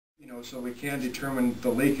know, so we can determine the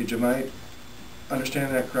leakage. Am I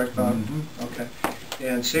understanding that correct, Bob? Mm-hmm. Okay.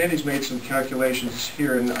 And Sandy's made some calculations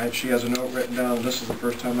here, and she has a note written down. This is the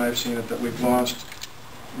first time I've seen it, that we've lost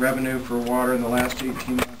revenue for water in the last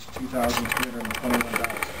 18 months,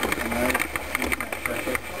 $2,321. Am I reading that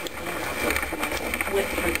correctly?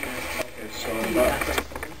 Okay, so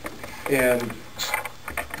and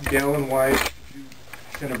gallon-wise,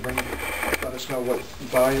 could you kind of let us know what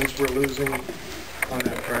volumes we're losing on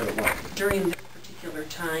that private line? During this particular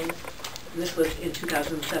time, and this was in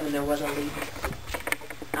 2007, there was a leak.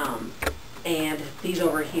 And these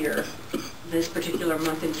over here, this particular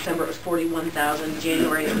month in December it was 41,000,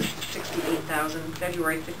 January it was 68,000,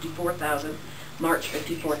 February 54,000, March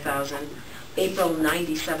 54,000, April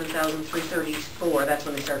 97,334, that's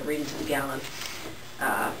when they started reading to the gallon.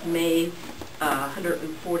 May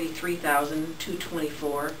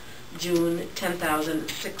 143,224, June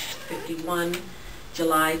 10,651,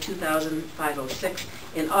 July 2,506.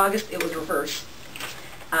 In August it was reversed.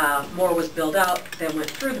 More was billed out than went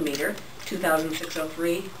through the meter,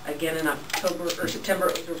 2,603. Again in October or September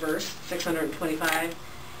it was reversed, 625,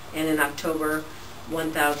 and in October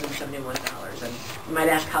 $1,071. And you might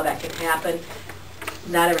ask how that can happen.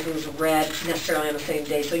 Not everything's read necessarily on the same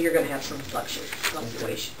day, so you're going to have some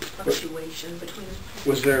fluctuation between them.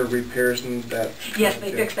 Was there repairs in that? Yes,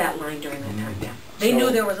 they fixed that line during that time, yeah. They knew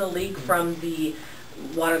there was a leak from the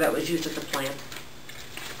water that was used at the plant.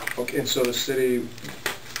 Okay, and so the city,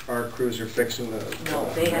 our crews are fixing the... No,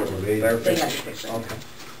 they had to fix it. Okay.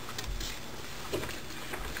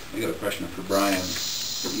 I got a question for Brian.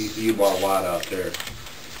 You bought a lot out there. Is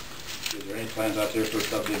there any plans out there for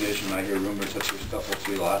subdivision? I hear rumors that there's stuff will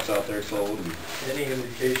be lots out there sold. And any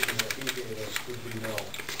indication that he gave us would be no.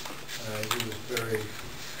 He was very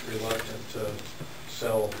reluctant to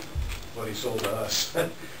sell what he sold to us.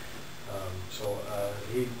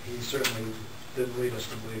 He certainly didn't lead us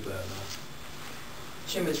to believe that. No.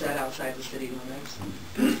 Jim, is that outside the city limits?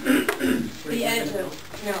 The edge of,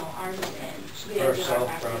 no, ours is in. The Our edge of south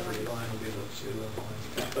property line will be the city limit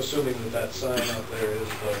line. Assuming that sign out there is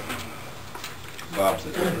the... Bob's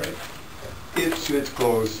the right. It's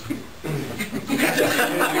closed.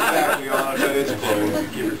 Exactly on it, but it's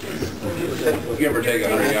closed. Give or take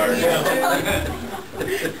 100 yards.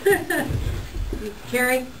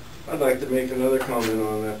 Carrie? I'd like to make another comment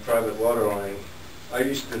on that private water line. I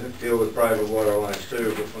used to deal with private water lines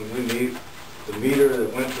too, but when we meet the meter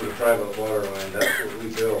that went to the private water line, that's what we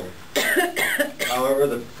bill. However,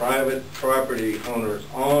 the private property owners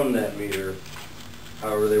on that meter,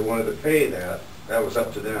 however they wanted to pay that, that was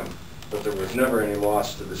up to them. But there was never any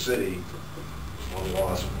loss to the city on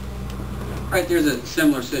loss. Right, there's a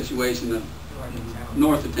similar situation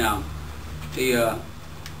north of town. The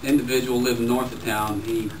individual living north of town,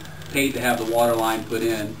 he paid to have the water line put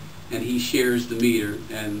in, and he shares the meter,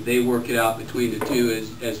 and they work it out between the two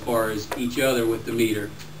as far as each other with the meter,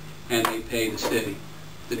 and they pay the city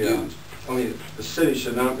the dues. I mean, the city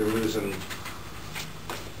should not be losing,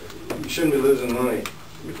 you shouldn't be losing money.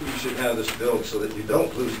 You should have this built so that you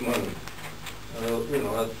don't lose money. You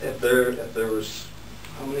know, if there was,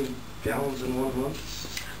 how many gallons in 1 month?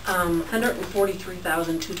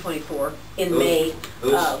 143,224 in May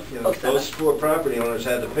of 07. Those poor property owners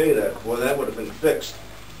had to pay that. Well, that would have been fixed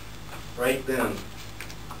right then.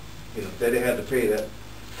 You know, they had to pay that,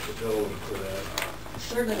 the bill for that.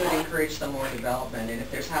 Certainly would encourage some more development, and if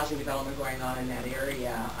there's housing development going on in that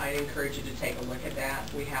area, I'd encourage you to take a look at that.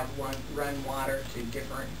 We have run water to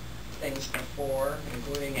different things before,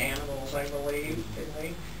 including animals, I believe, didn't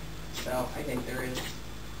we? So I think there is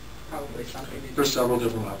probably something to do. There's several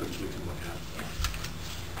different options we can look at.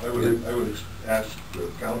 I would ask the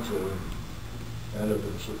council, and if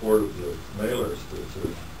in support of the mailers, that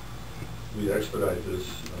we expedite this.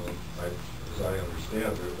 As I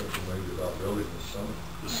understand, they're thinking maybe about building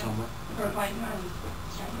this summer.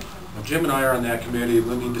 Well, Jim and I are on that committee.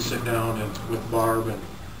 We need to sit down and with Barb and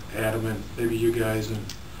Adam and maybe you guys and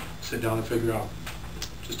sit down and figure out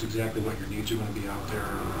just exactly what your needs are going to be out there.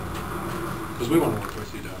 Because we want to work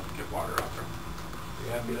with you to get water out there. Be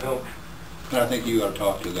happy to help. I think you ought to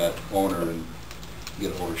talk to that owner and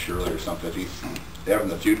get a hold of Shirley or something. If he's ever in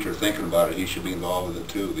the future thinking about it, he should be involved with it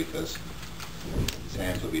too, because his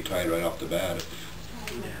hands will be tied right off the bat.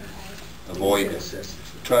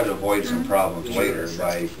 Try to avoid some problems later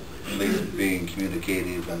by at least being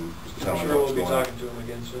communicative and telling I'm him sure what's we'll be going on. talking to him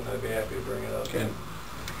again soon. I'd be happy to bring it up. Okay.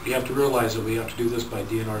 You have to realize that we have to do this by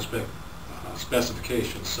DNR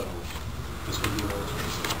specifications, so this would be one of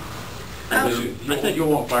those. I think you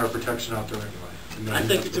want fire protection out there anyway. And then I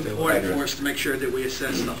think that's it's what they important like. for us to make sure that we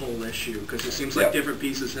assess the whole issue, because it seems like Yep. different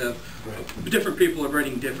pieces have, Right. different people are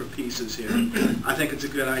bringing different pieces here. I think it's a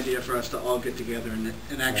good idea for us to all get together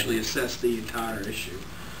and actually assess the entire issue.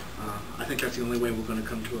 I think that's the only way we're going to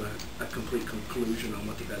come to a complete conclusion on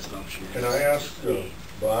what the best option is. Can I ask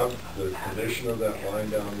Bob, the condition of that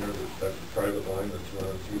line down there, that private line that's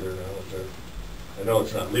running through there now, is there? I know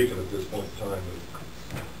it's not leaking at this point in time, but.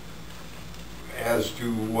 As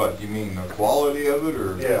to what, you mean the quality of it,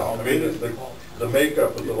 or? Yeah, I mean, the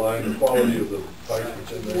makeup of the line, the quality of the pipe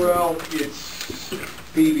that's in there. Well, it's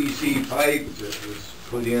PVC pipe that was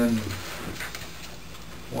put in,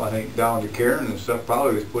 well, I think down to Karen and stuff,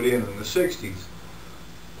 probably was put in the 60s.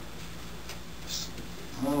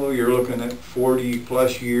 Oh, you're looking at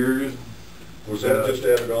 40+ years. Was that just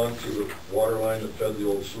added on to the water line that fed the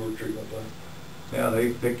old sewer treatment plant? Yeah,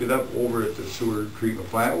 they picked it up over at the sewer treatment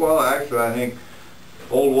plant. Well, actually, I think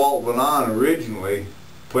old Walt Van On originally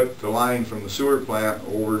put the line from the sewer plant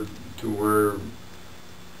over to where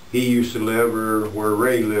he used to live, or where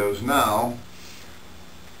Ray lives now.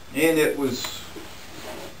 And it was,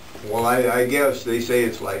 well, I guess they say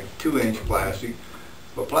it's like 2-inch plastic.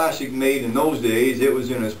 But plastic made in those days, it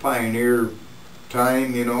was in its pioneer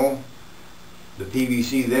time, you know. The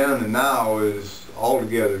PVC then and now is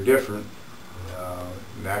altogether different.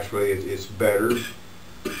 Actually, it's better.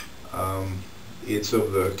 It's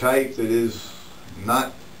of the type that is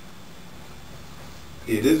not,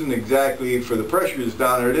 it isn't exactly, for the pressures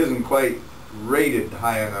down there, it isn't quite rated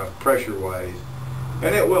high enough pressure-wise.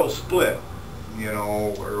 And it will split, you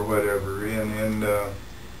know, or whatever. And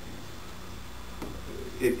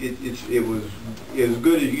it was as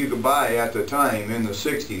good as you could buy at the time in the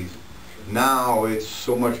 60s. Now it's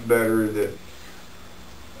so much better that,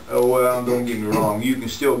 oh well, don't get me wrong, you can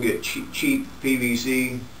still get cheap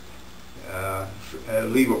PVC,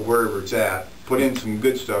 leave it wherever it's at. Put in some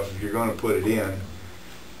good stuff if you're going to put it in.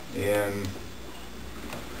 And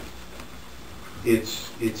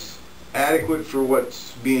it's adequate for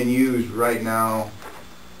what's being used right now.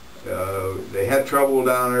 They had trouble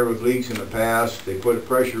down there with leaks in the past. They put a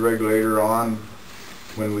pressure regulator on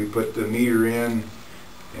when we put the meter in,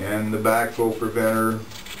 and the backflow preventer.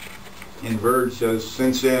 And Verge says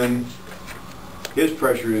since then his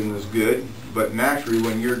pressure isn't as good, but naturally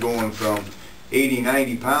when you're going from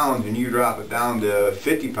 80-90 pounds and you drop it down to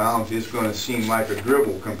 50 pounds, it's going to seem like a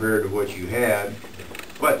dribble compared to what you had.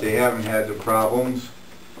 But they haven't had the problems.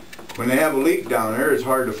 When they have a leak down there, it's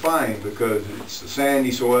hard to find because it's a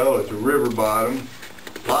sandy soil, it's a river bottom.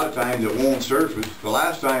 A lot of times it won't surface. The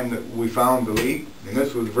last time that we found the leak, and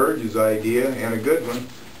this was Verge's idea and a good one,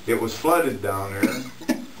 it was flooded down there.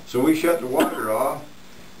 So we shut the water off.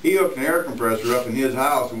 He hooked an air compressor up in his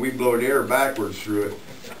house and we blowed air backwards through it.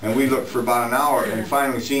 And we looked for about an hour and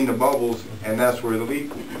finally seen the bubbles, and that's where the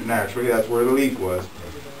leak, naturally, that's where the leak was.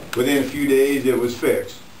 Within a few days it was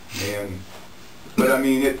fixed. But I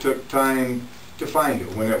mean, it took time to find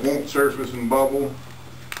it. When it won't surface and bubble,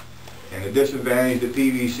 and the disadvantage of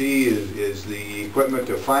PVC is the equipment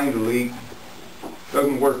to find a leak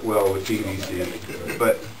doesn't work well with PVC.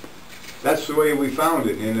 But that's the way we found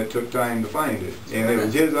it, and it took time to find it. And it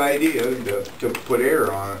was his idea to put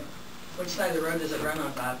air on it. Which side of the road does it run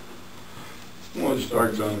on, Bob? Well, it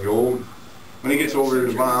starts on the old. When it gets over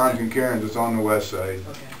to Von and Karen's, it's on the west side.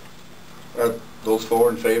 Okay. Are those four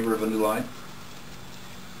in favor of a new line?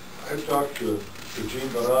 I've talked to Gene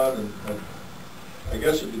Bernard, and I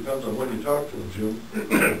guess it depends on when you talk to him, Jim.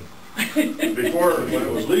 Before, when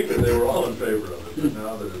it was leaking, they were all in favor of it, but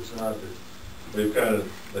now that it's not,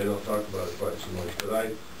 they don't talk about it quite so much.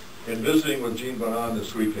 But in visiting with Gene Bernard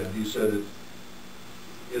this weekend, he said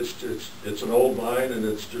it's an old line and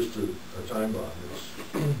it's just a time bomb.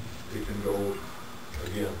 It can go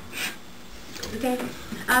again. Okay.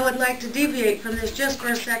 I would like to deviate from this just for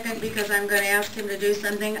a second because I'm going to ask him to do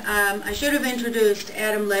something. I should have introduced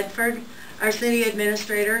Adam Ledford, our city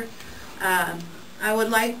administrator. I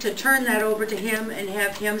would like to turn that over to him and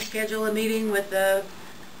have him schedule a meeting with the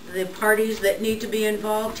parties that need to be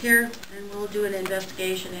involved here, and we'll do an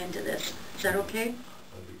investigation into this. Is that okay?